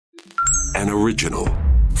an original.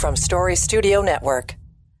 From Story Studio Network.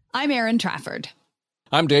 I'm Erin Trafford.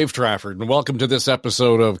 I'm Dave Trafford, and welcome to this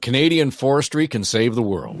episode of Canadian Forestry Can Save the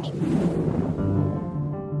World.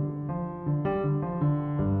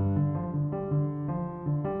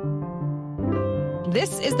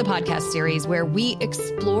 This is the podcast series where we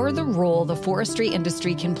explore the role the forestry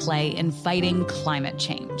industry can play in fighting climate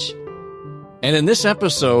change. And in this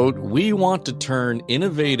episode, we want to turn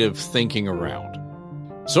innovative thinking around.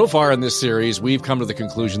 So far in this series, we've come to the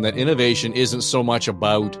conclusion that innovation isn't so much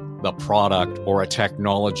about the product or a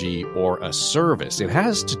technology or a service. It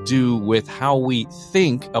has to do with how we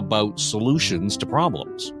think about solutions to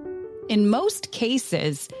problems. In most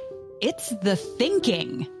cases, it's the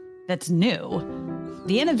thinking that's new.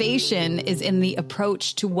 The innovation is in the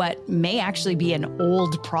approach to what may actually be an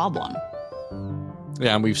old problem.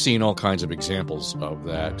 Yeah, and we've seen all kinds of examples of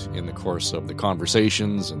that in the course of the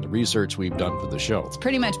conversations and the research we've done for the show. It's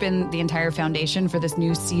pretty much been the entire foundation for this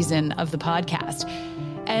new season of the podcast.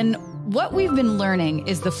 And what we've been learning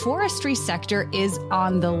is the forestry sector is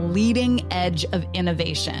on the leading edge of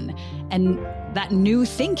innovation and that new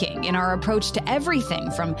thinking in our approach to everything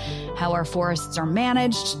from how our forests are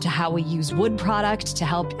managed to how we use wood product to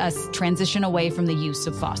help us transition away from the use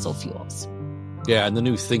of fossil fuels. Yeah, and the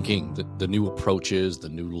new thinking, the new approaches, the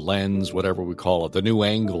new lens, whatever we call it, the new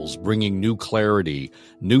angles, bringing new clarity,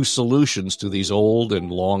 new solutions to these old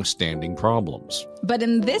and long-standing problems. But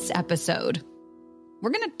in this episode, we're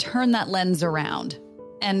going to turn that lens around,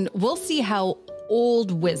 and we'll see how old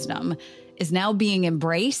wisdom is now being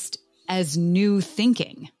embraced as new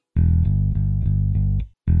thinking.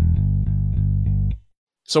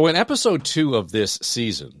 So in episode 2 of this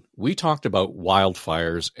season, we talked about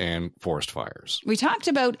wildfires and forest fires. We talked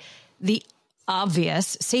about the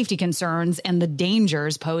obvious safety concerns and the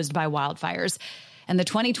dangers posed by wildfires. And the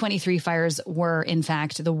 2023 fires were, in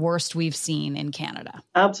fact, the worst we've seen in Canada.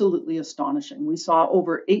 Absolutely astonishing. We saw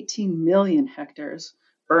over 18 million hectares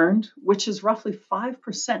burned, which is roughly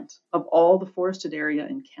 5% of all the forested area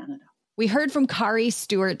in Canada. We heard from Kari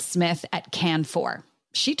Stewart-Smith at Can4.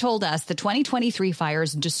 She told us the 2023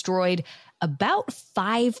 fires destroyed about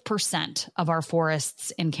 5% of our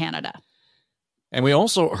forests in Canada. And we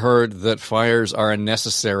also heard that fires are a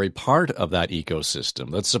necessary part of that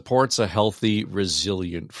ecosystem that supports a healthy,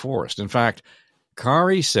 resilient forest. In fact,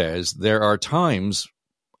 Kari says there are times,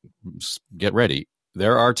 get ready,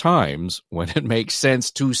 there are times when it makes sense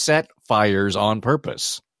to set fires on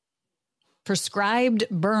purpose. Prescribed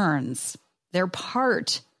burns, they're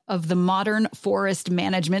part of the modern forest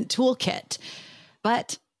management toolkit,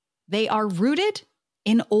 but they are rooted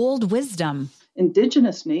in old wisdom.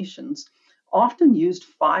 Indigenous nations often used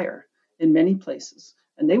fire in many places,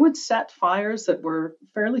 and they would set fires that were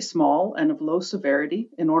fairly small and of low severity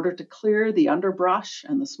in order to clear the underbrush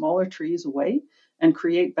and the smaller trees away and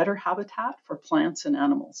create better habitat for plants and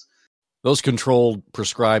animals. Those controlled,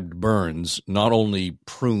 prescribed burns not only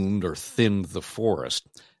pruned or thinned the forest,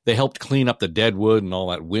 they helped clean up the dead wood and all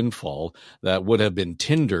that windfall that would have been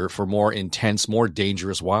tinder for more intense, more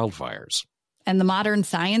dangerous wildfires. And the modern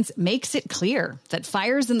science makes it clear that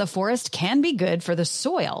fires in the forest can be good for the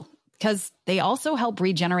soil because they also help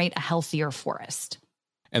regenerate a healthier forest.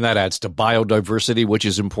 And that adds to biodiversity, which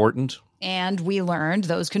is important. And we learned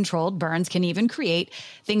those controlled burns can even create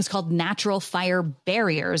things called natural fire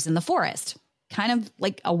barriers in the forest, kind of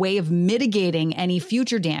like a way of mitigating any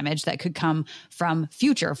future damage that could come from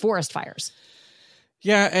future forest fires.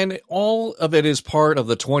 Yeah, and all of it is part of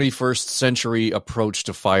the 21st century approach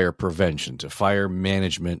to fire prevention, to fire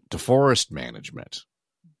management, to forest management.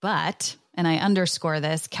 But, and I underscore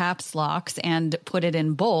this, caps locks and put it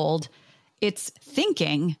in bold, it's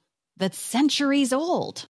thinking that's centuries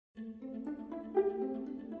old.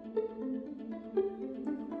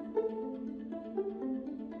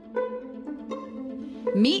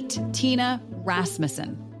 Meet Tina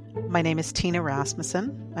Rasmussen. My name is Tina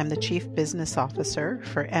Rasmussen. I'm the Chief Business Officer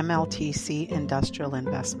for MLTC Industrial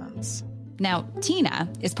Investments. Now,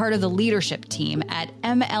 Tina is part of the leadership team at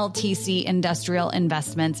MLTC Industrial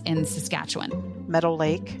Investments in Saskatchewan. Meadow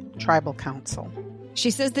Lake Tribal Council. She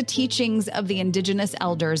says the teachings of the Indigenous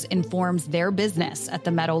elders informs their business at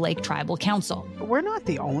the Meadow Lake Tribal Council. We're not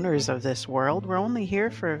the owners of this world. We're only here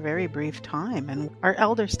for a very brief time, and our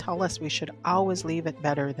elders tell us we should always leave it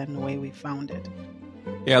better than the way we found it.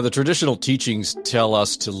 Yeah, the traditional teachings tell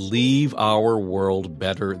us to leave our world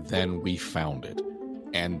better than we found it.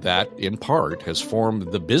 And that, in part, has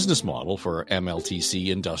formed the business model for MLTC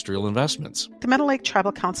Industrial Investments. The Meadow Lake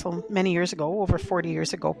Tribal Council, many years ago, over 40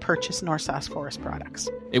 years ago, purchased North Sask Forest Products.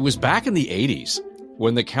 It was back in the 80s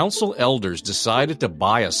when the council elders decided to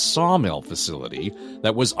buy a sawmill facility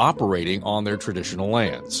that was operating on their traditional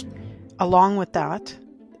lands. Along with that,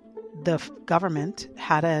 the government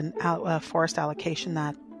had a forest allocation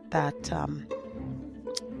that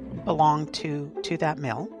belonged to that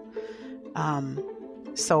mill.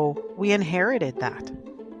 So we inherited that.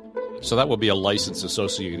 So that would be a license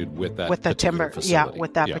associated with that with the timber facility.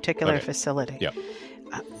 With that particular facility. Yeah.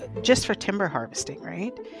 Just for timber harvesting,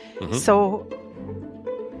 right? Mm-hmm. So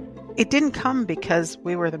it didn't come because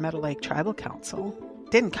we were the Meadow Lake Tribal Council.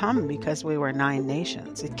 It didn't come because we were 9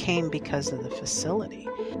 nations. It came because of the facility.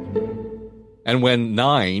 And when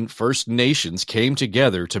 9 First Nations came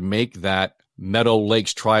together to make that Meadow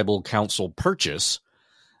Lakes Tribal Council purchase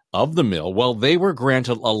of the mill, well, they were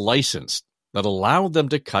granted a license that allowed them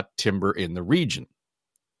to cut timber in the region.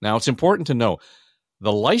 Now, it's important to know,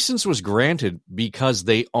 the license was granted because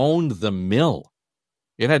they owned the mill.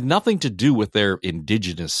 It had nothing to do with their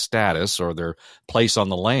Indigenous status or their place on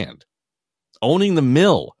the land. Owning the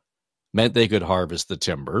mill meant they could harvest the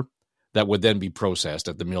timber that would then be processed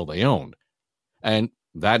at the mill they owned. And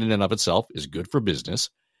that in and of itself is good for business,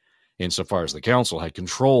 insofar as the council had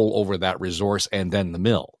control over that resource and then the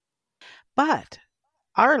mill. But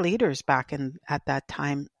our leaders back at that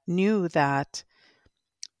time knew that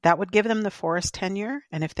would give them the forest tenure,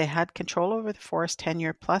 and if they had control over the forest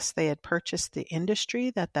tenure, plus they had purchased the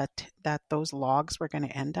industry that those logs were going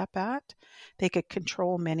to end up at, they could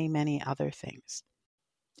control many, many other things.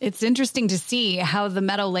 It's interesting to see how the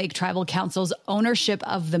Meadow Lake Tribal Council's ownership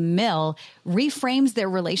of the mill reframes their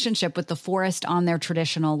relationship with the forest on their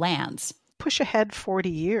traditional lands. Push ahead 40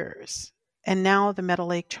 years, and now the Meadow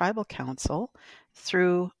Lake Tribal Council,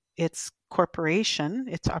 through its corporation,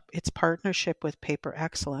 its partnership with Paper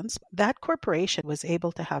Excellence, that corporation was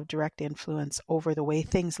able to have direct influence over the way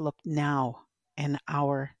things look now in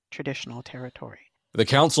our traditional territory. The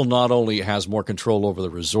council not only has more control over the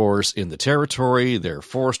resource in the territory, their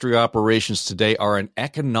forestry operations today are an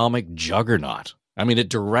economic juggernaut. I mean, it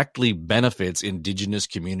directly benefits Indigenous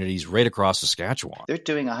communities right across Saskatchewan. They're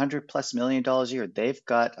doing $100+ million a year. They've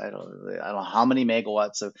got, I don't know how many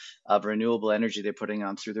megawatts of renewable energy they're putting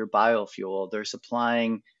on through their biofuel. They're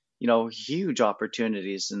supplying, huge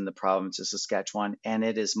opportunities in the province of Saskatchewan, and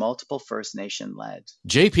it is multiple First Nation led.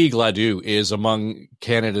 JP Gladu is among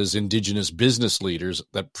Canada's Indigenous business leaders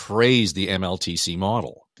that praise the MLTC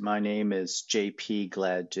model. My name is JP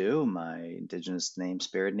Gladu. My Indigenous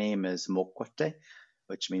spirit name is Mokwateh,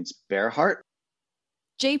 which means bear heart.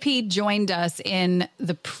 JP joined us in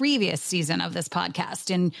the previous season of this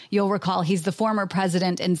podcast, and you'll recall he's the former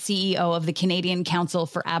president and CEO of the Canadian Council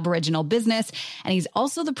for Aboriginal Business, and he's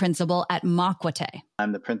also the principal at Mokwateh.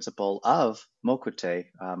 I'm the principal of Mokwateh,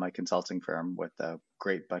 my consulting firm with a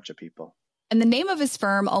great bunch of people. And the name of his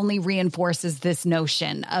firm only reinforces this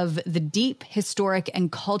notion of the deep historic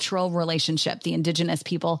and cultural relationship the Indigenous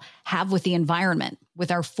people have with the environment,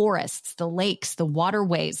 with our forests, the lakes, the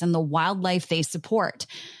waterways, and the wildlife they support.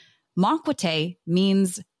 Mokwateh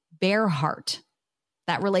means bear heart.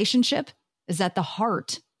 That relationship is at the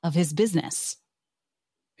heart of his business.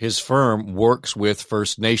 His firm works with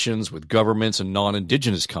First Nations, with governments and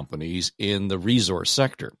non-Indigenous companies in the resource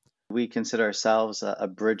sector. We consider ourselves a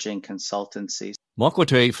bridging consultancy.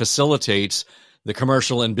 Mokwateh facilitates the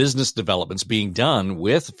commercial and business developments being done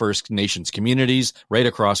with First Nations communities right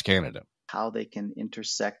across Canada. How they can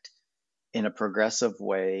intersect in a progressive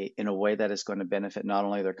way, in a way that is going to benefit not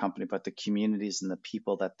only their company, but the communities and the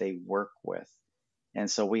people that they work with. And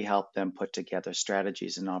so we help them put together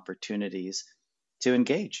strategies and opportunities to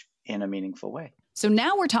engage in a meaningful way. So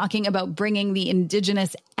now we're talking about bringing the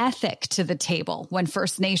Indigenous ethic to the table when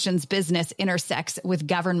First Nations business intersects with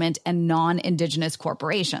government and non-Indigenous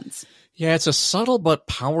corporations. Yeah, it's a subtle but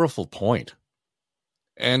powerful point.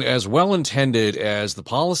 And as well-intended as the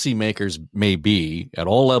policymakers may be at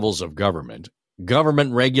all levels of government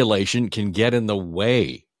regulation can get in the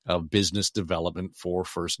way of business development for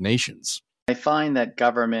First Nations. I find that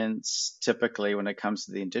governments typically, when it comes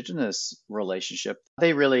to the Indigenous relationship,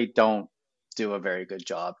 they really don't do a very good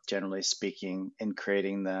job, generally speaking, in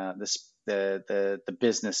creating the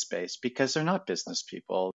business space because they're not business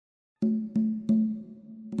people.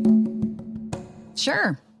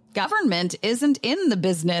 Sure, government isn't in the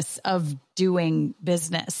business of doing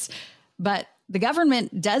business, but the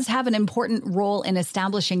government does have an important role in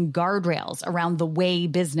establishing guardrails around the way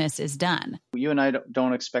business is done. You and I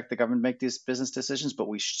don't expect the government to make these business decisions, but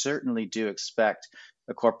we certainly do expect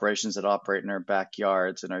the corporations that operate in our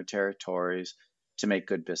backyards and our territories to make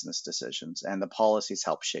good business decisions, and the policies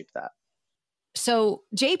help shape that. So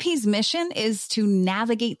JP's mission is to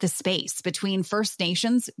navigate the space between First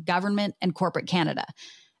Nations, government, and corporate Canada.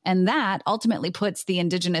 And that ultimately puts the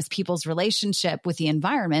Indigenous people's relationship with the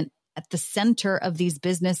environment at the center of these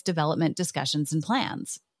business development discussions and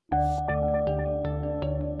plans.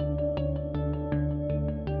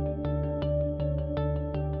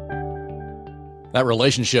 That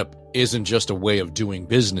relationship isn't just a way of doing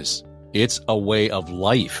business. It's a way of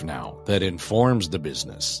life now that informs the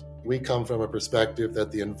business. We come from a perspective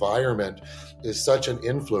that the environment is such an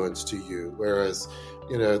influence to you, whereas,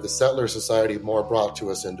 the settler society more brought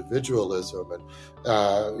to us individualism.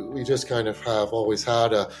 And we just kind of have always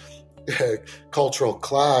had a cultural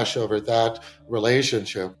clash over that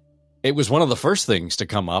relationship. It was one of the first things to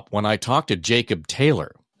come up when I talked to Jacob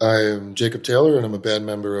Taylor. I'm Jacob Taylor, and I'm a band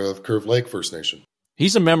member of Curve Lake First Nation.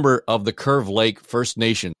 He's a member of the Curve Lake First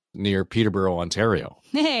Nation near Peterborough, Ontario.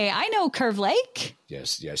 Hey, I know Curve Lake.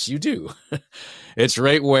 Yes, you do. It's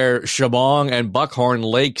right where Shamong and Buckhorn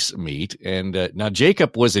Lakes meet. And now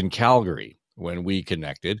Jacob was in Calgary when we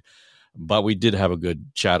connected, but we did have a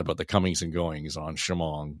good chat about the comings and goings on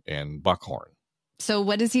Shamong and Buckhorn. So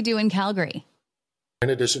what does he do in Calgary? In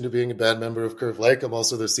addition to being a band member of Curve Lake, I'm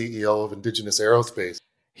also the CEO of Indigenous Aerospace.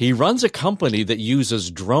 He runs a company that uses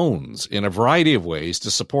drones in a variety of ways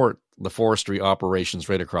to support the forestry operations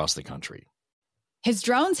right across the country. His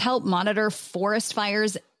drones help monitor forest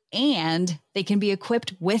fires, and they can be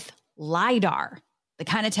equipped with LiDAR, the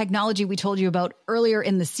kind of technology we told you about earlier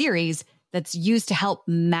in the series that's used to help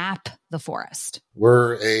map the forest.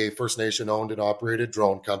 We're a First Nation owned and operated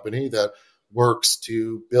drone company that works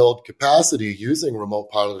to build capacity using remote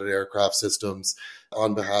piloted aircraft systems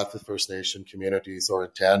on behalf of First Nation communities or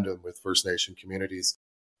in tandem with First Nation communities.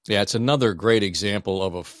 Yeah, it's another great example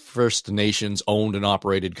of a First Nations owned and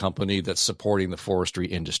operated company that's supporting the forestry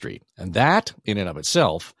industry. And that, in and of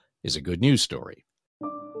itself, is a good news story.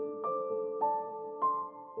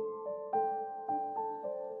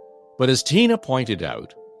 But as Tina pointed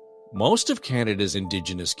out, most of Canada's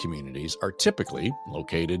Indigenous communities are typically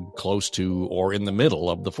located close to or in the middle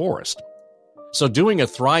of the forest. So doing a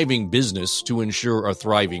thriving business to ensure a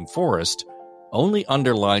thriving forest only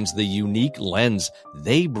underlines the unique lens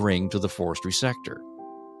they bring to the forestry sector.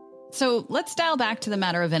 So let's dial back to the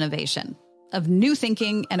matter of innovation, of new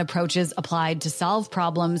thinking and approaches applied to solve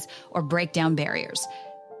problems or break down barriers.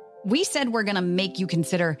 We said we're going to make you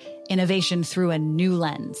consider innovation through a new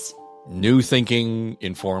lens. New thinking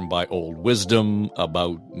informed by old wisdom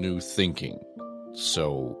about new thinking.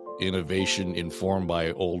 So innovation informed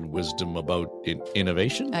by old wisdom about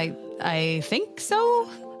innovation? I think so.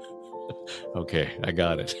 Okay, I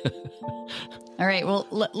got it. All right, well,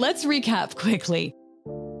 let's recap quickly.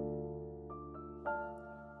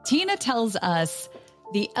 Tina tells us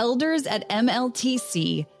the elders at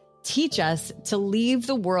MLTC teach us to leave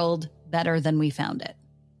the world better than we found it.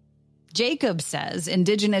 Jacob says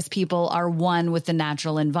Indigenous people are one with the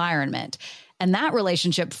natural environment, and that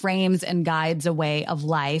relationship frames and guides a way of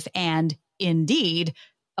life and, indeed,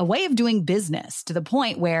 a way of doing business, to the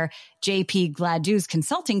point where JP Gladu's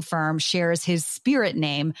consulting firm shares his spirit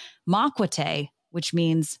name, Mokwateh, which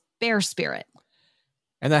means bear spirit.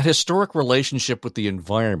 And that historic relationship with the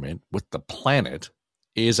environment, with the planet,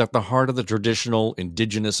 is at the heart of the traditional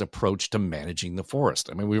Indigenous approach to managing the forest.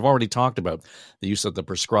 I mean, we've already talked about the use of the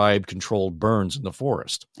prescribed controlled burns in the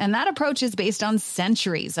forest. And that approach is based on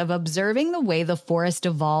centuries of observing the way the forest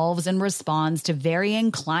evolves and responds to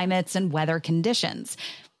varying climates and weather conditions.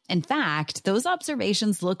 In fact, those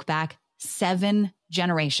observations look back 7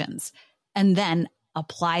 generations and then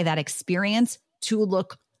apply that experience to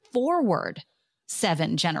look forward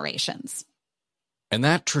 7 generations. And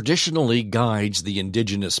that traditionally guides the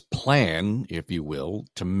Indigenous plan, if you will,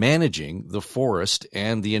 to managing the forest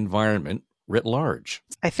and the environment writ large.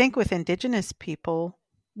 I think with Indigenous people,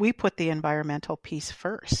 we put the environmental piece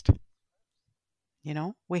first. You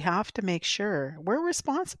know, we have to make sure we're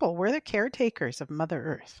responsible. We're the caretakers of Mother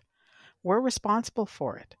Earth. We're responsible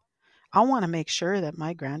for it. I want to make sure that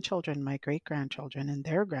my grandchildren, my great-grandchildren, and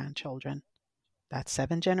their grandchildren, that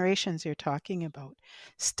 7 generations you're talking about,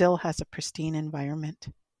 still has a pristine environment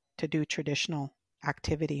to do traditional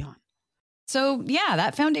activity on. So yeah,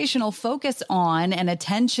 that foundational focus on and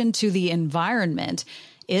attention to the environment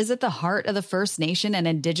is at the heart of the First Nation and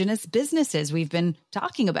Indigenous businesses we've been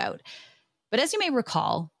talking about. But as you may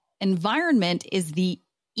recall, environment is the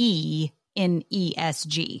E in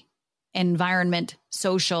ESG, environment,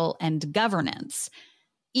 social, and governance.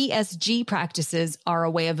 ESG practices are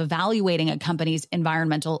a way of evaluating a company's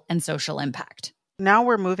environmental and social impact. Now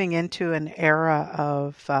we're moving into an era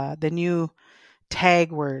of the new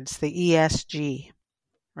tag words, the ESG.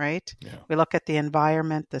 right? Yeah. We look at the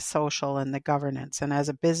environment, the social, and the governance. And as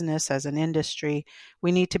a business, as an industry,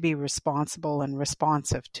 we need to be responsible and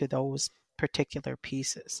responsive to those particular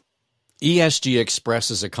pieces. ESG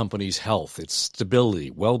expresses a company's health, its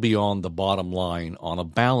stability, well beyond the bottom line on a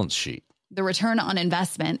balance sheet. The return on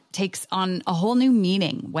investment takes on a whole new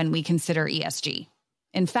meaning when we consider ESG.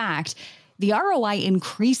 In fact, the ROI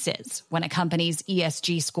increases when a company's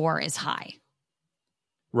ESG score is high.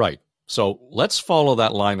 Right. So let's follow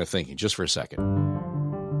that line of thinking just for a second.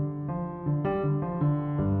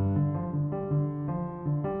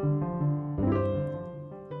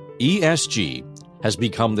 ESG has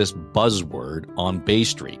become this buzzword on Bay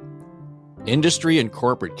Street. Industry and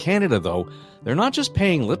corporate Canada, though, they're not just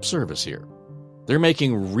paying lip service here. They're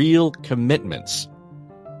making real commitments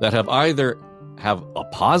that either have a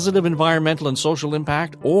positive environmental and social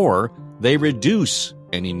impact, or they reduce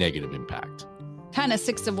any negative impact. Kind of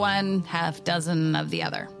 6 of one, half dozen of the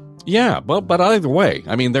other. Yeah, but either way,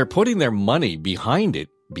 I mean, they're putting their money behind it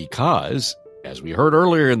because, as we heard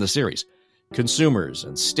earlier in the series, consumers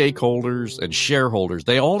and stakeholders and shareholders,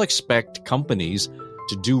 they all expect companies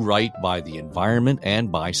to do right by the environment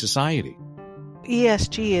and by society.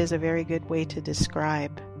 ESG is a very good way to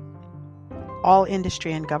describe all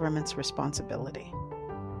industry and government's responsibility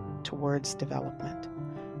towards development.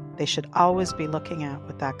 They should always be looking at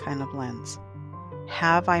with that kind of lens.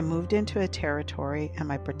 Have I moved into a territory?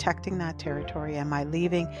 Am I protecting that territory? Am I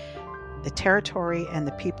leaving the territory and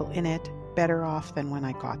the people in it better off than when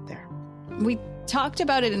I got there? We talked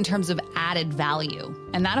about it in terms of added value,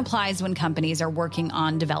 and that applies when companies are working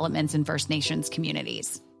on developments in First Nations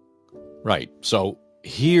communities. Right. So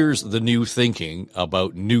here's the new thinking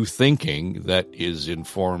about new thinking that is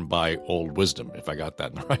informed by old wisdom, if I got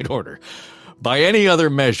that in the right order. By any other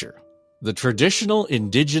measure, the traditional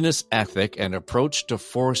Indigenous ethic and approach to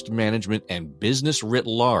forest management and business writ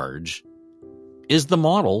large is the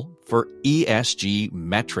model for ESG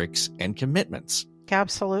metrics and commitments.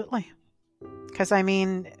 Absolutely. Because, I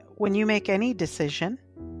mean, when you make any decision,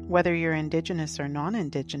 whether you're Indigenous or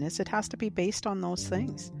non-Indigenous, it has to be based on those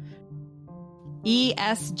things.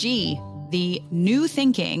 ESG, the new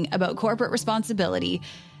thinking about corporate responsibility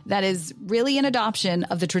that is really an adoption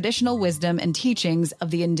of the traditional wisdom and teachings of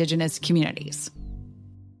the Indigenous communities.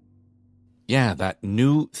 Yeah, that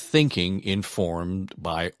new thinking informed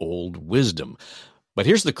by old wisdom. But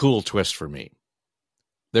here's the cool twist for me.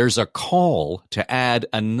 There's a call to add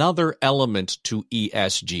another element to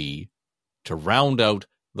ESG to round out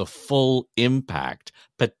the full impact,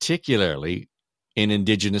 particularly in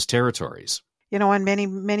Indigenous territories. You know, and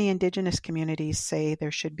many Indigenous communities say there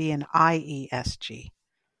should be an IESG.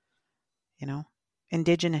 You know,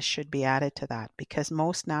 Indigenous should be added to that because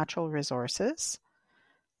most natural resources,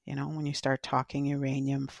 you know, when you start talking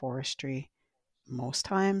uranium, forestry, most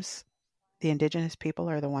times the Indigenous people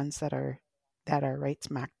are the ones that are right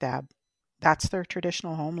smack dab. That's their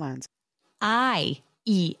traditional homelands.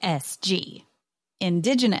 IESG,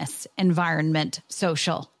 Indigenous Environment,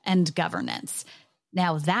 Social, and Governance.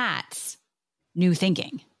 Now that's new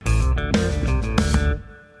thinking.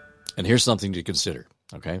 And here's something to consider,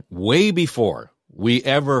 okay? Way before we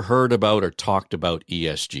ever heard about or talked about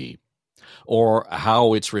ESG or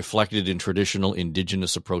how it's reflected in traditional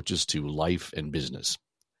Indigenous approaches to life and business,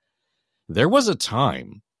 there was a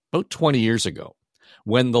time, about 20 years ago,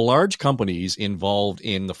 when the large companies involved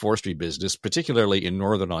in the forestry business, particularly in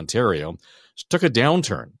Northern Ontario, took a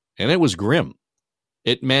downturn, and it was grim.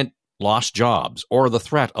 It meant lost jobs or the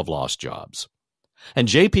threat of lost jobs. And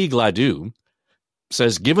J.P. Gladu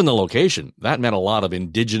says, given the location, that meant a lot of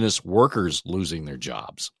Indigenous workers losing their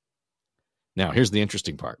jobs. Now, here's the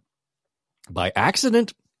interesting part. By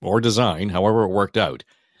accident or design, however it worked out,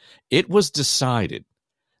 it was decided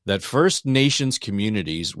that First Nations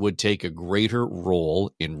communities would take a greater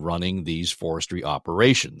role in running these forestry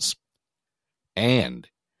operations. And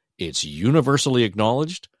it's universally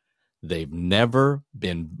acknowledged they've never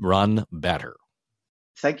been run better.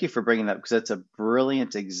 Thank you for bringing that, because it's a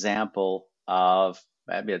brilliant example of,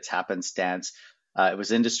 it's happenstance. It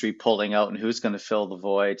was industry pulling out and who's going to fill the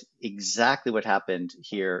void. Exactly what happened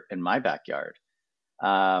here in my backyard.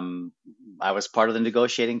 I was part of the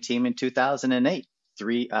negotiating team in 2008.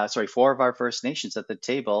 4 of our First Nations at the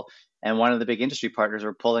table, and one of the big industry partners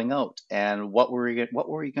were pulling out. And what were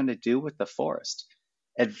we going to do with the forest?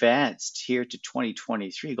 Advanced here to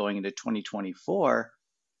 2023, going into 2024,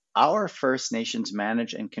 our First Nations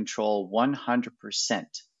manage and control 100%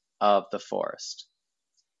 of the forest.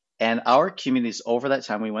 And our communities over that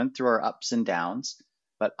time, we went through our ups and downs,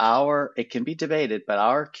 But it can be debated, but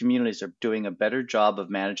our communities are doing a better job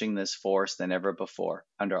of managing this forest than ever before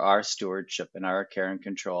under our stewardship and our care and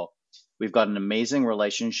control. We've got an amazing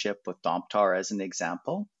relationship with Domtar as an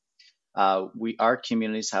example. Our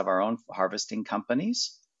communities have our own harvesting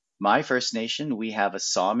companies. My First Nation, we have a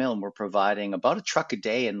sawmill and we're providing about a truck a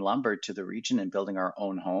day in lumber to the region and building our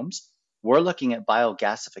own homes. We're looking at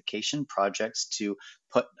biogasification projects to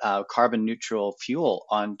put carbon neutral fuel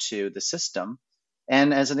onto the system.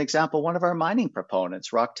 And as an example, one of our mining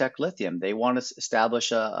proponents, Rocktech Lithium, they want to establish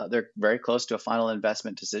they're very close to a final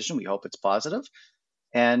investment decision. We hope it's positive.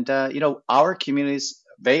 And, our communities,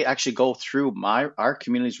 they actually go through our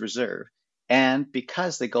community's reserve. And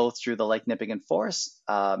because they go through the Lake Nipigon Forest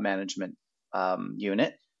Management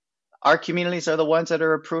Unit, our communities are the ones that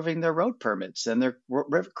are approving their road permits and their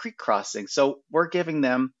river creek crossings. So we're giving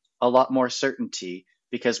them a lot more certainty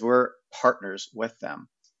because we're partners with them.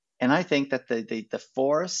 And I think that the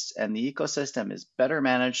forest and the ecosystem is better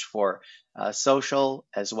managed for social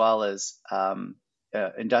as well as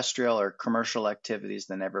industrial or commercial activities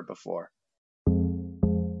than ever before.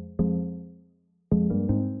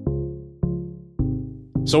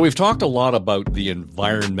 So we've talked a lot about the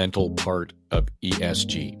environmental part of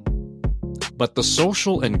ESG, but the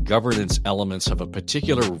social and governance elements have a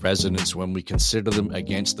particular resonance when we consider them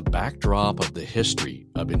against the backdrop of the history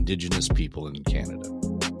of Indigenous people in Canada.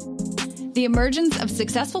 The emergence of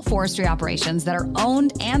successful forestry operations that are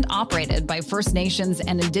owned and operated by First Nations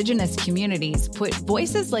and Indigenous communities put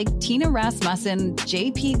voices like Tina Rasmussen,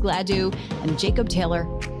 J.P. Gladu, and Jacob Taylor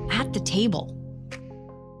at the table.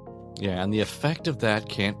 Yeah, and the effect of that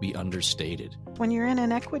can't be understated. When you're in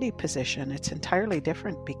an equity position, it's entirely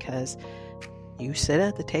different because you sit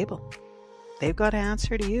at the table. They've got to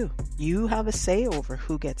answer to you. You have a say over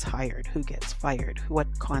who gets hired, who gets fired, what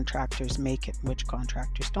contractors make it, and which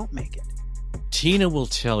contractors don't make it. Tina will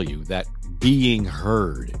tell you that being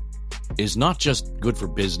heard is not just good for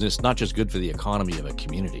business, not just good for the economy of a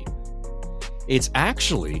community. It's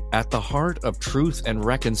actually at the heart of truth and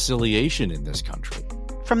reconciliation in this country.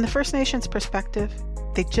 From the First Nations perspective,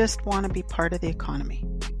 they just want to be part of the economy.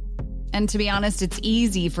 And to be honest, it's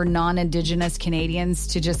easy for non-Indigenous Canadians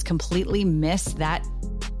to just completely miss that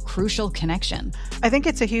crucial connection. I think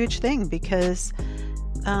it's a huge thing because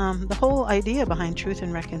the whole idea behind truth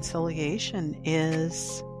and reconciliation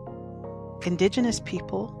is Indigenous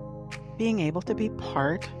people being able to be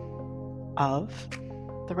part of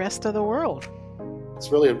the rest of the world.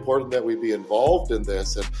 It's really important that we be involved in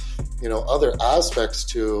this and, other aspects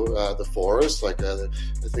to the forest, like I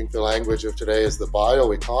think the language of today is the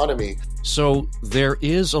bioeconomy. So there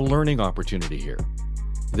is a learning opportunity here.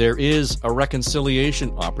 There is a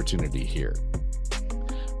reconciliation opportunity here.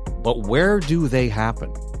 But where do they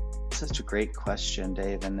happen? Such a great question,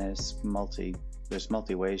 Dave, and there's multi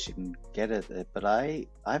ways you can get at it. But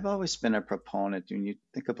I've always been a proponent. When you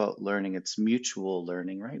think about learning, it's mutual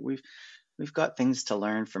learning, right? We've got things to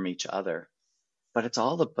learn from each other, but it's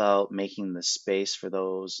all about making the space for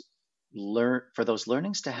those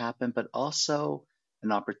learnings to happen, but also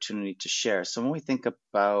an opportunity to share. So when we think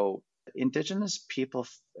about Indigenous people,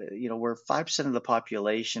 we're 5% of the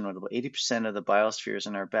population, with about 80% of the biospheres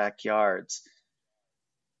in our backyards.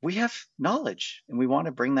 We have knowledge and we want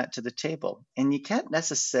to bring that to the table. And you can't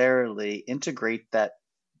necessarily integrate that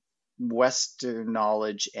Western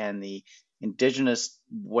knowledge and the Indigenous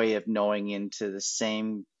way of knowing into the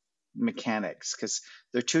same mechanics because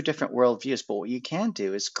they're two different worldviews. But what you can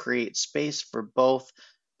do is create space for both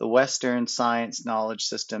the Western science knowledge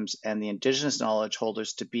systems and the Indigenous knowledge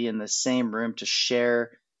holders to be in the same room to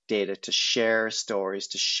share data, to share stories,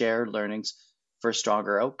 to share learnings for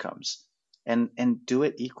stronger outcomes, and do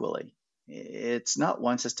it equally. It's not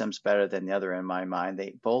one system's better than the other in my mind.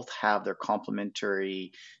 They both have their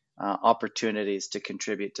complementary opportunities to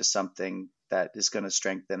contribute to something that is going to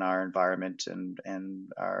strengthen our environment and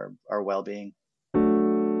our well-being.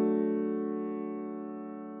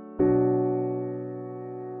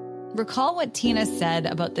 Recall what Tina said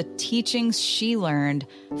about the teachings she learned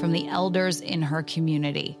from the elders in her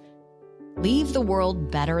community. Leave the world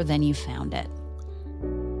better than you found it.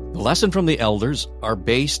 The lesson from the elders are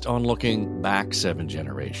based on looking back 7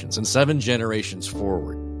 generations and 7 generations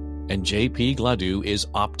forward. And J.P. Gladu is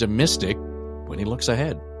optimistic when he looks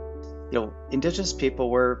ahead. Indigenous people,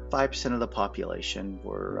 we're 5% of the population.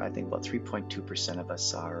 I think about 3.2% of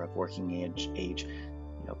us are of working age.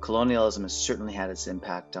 Colonialism has certainly had its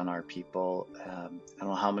impact on our people. I don't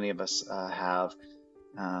know how many of us have,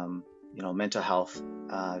 mental health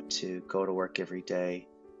to go to work every day,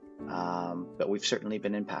 but we've certainly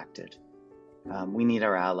been impacted. We need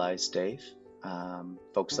our allies, Dave.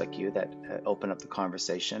 folks like you that open up the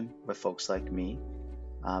conversation with folks like me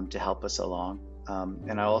to help us along.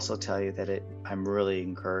 And I also tell you that I'm really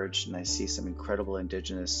encouraged, and I see some incredible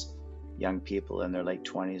Indigenous young people in their late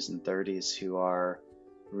 20s and 30s who are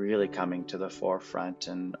really coming to the forefront.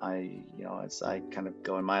 And as I kind of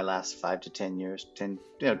go in my last 5 to 10 years, 10,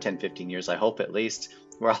 15 years, I hope at least,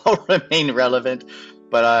 where I'll remain relevant.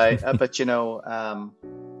 But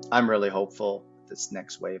I'm really hopeful this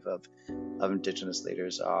next wave of Indigenous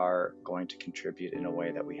leaders are going to contribute in a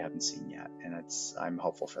way that we haven't seen yet. And I'm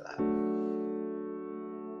hopeful for that.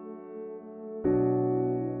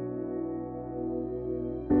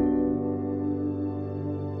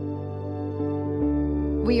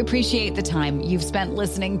 We appreciate the time you've spent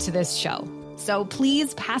listening to this show. So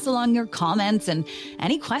please pass along your comments and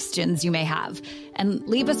any questions you may have, and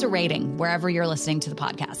leave us a rating wherever you're listening to the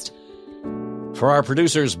podcast. For our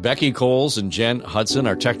producers, Becky Coles and Jen Hudson,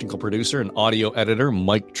 our technical producer and audio editor,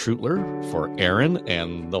 Mike Trutler, for Aaron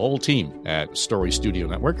and the whole team at Story Studio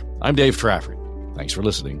Network, I'm Dave Trafford. Thanks for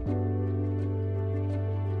listening.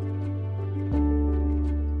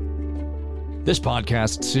 This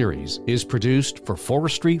podcast series is produced for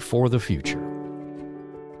Forestry for the Future.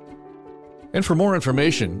 And for more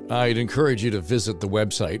information, I'd encourage you to visit the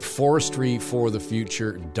website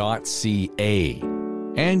forestryforthefuture.ca.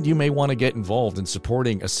 And you may want to get involved in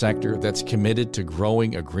supporting a sector that's committed to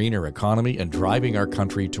growing a greener economy and driving our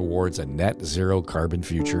country towards a net zero carbon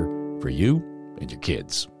future for you and your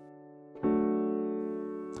kids.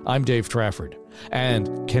 I'm Dave Trafford,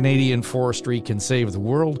 and Canadian Forestry Can Save the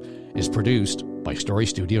World is produced by Story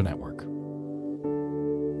Studio Network.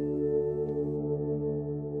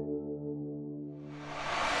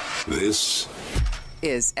 This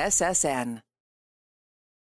is SSN.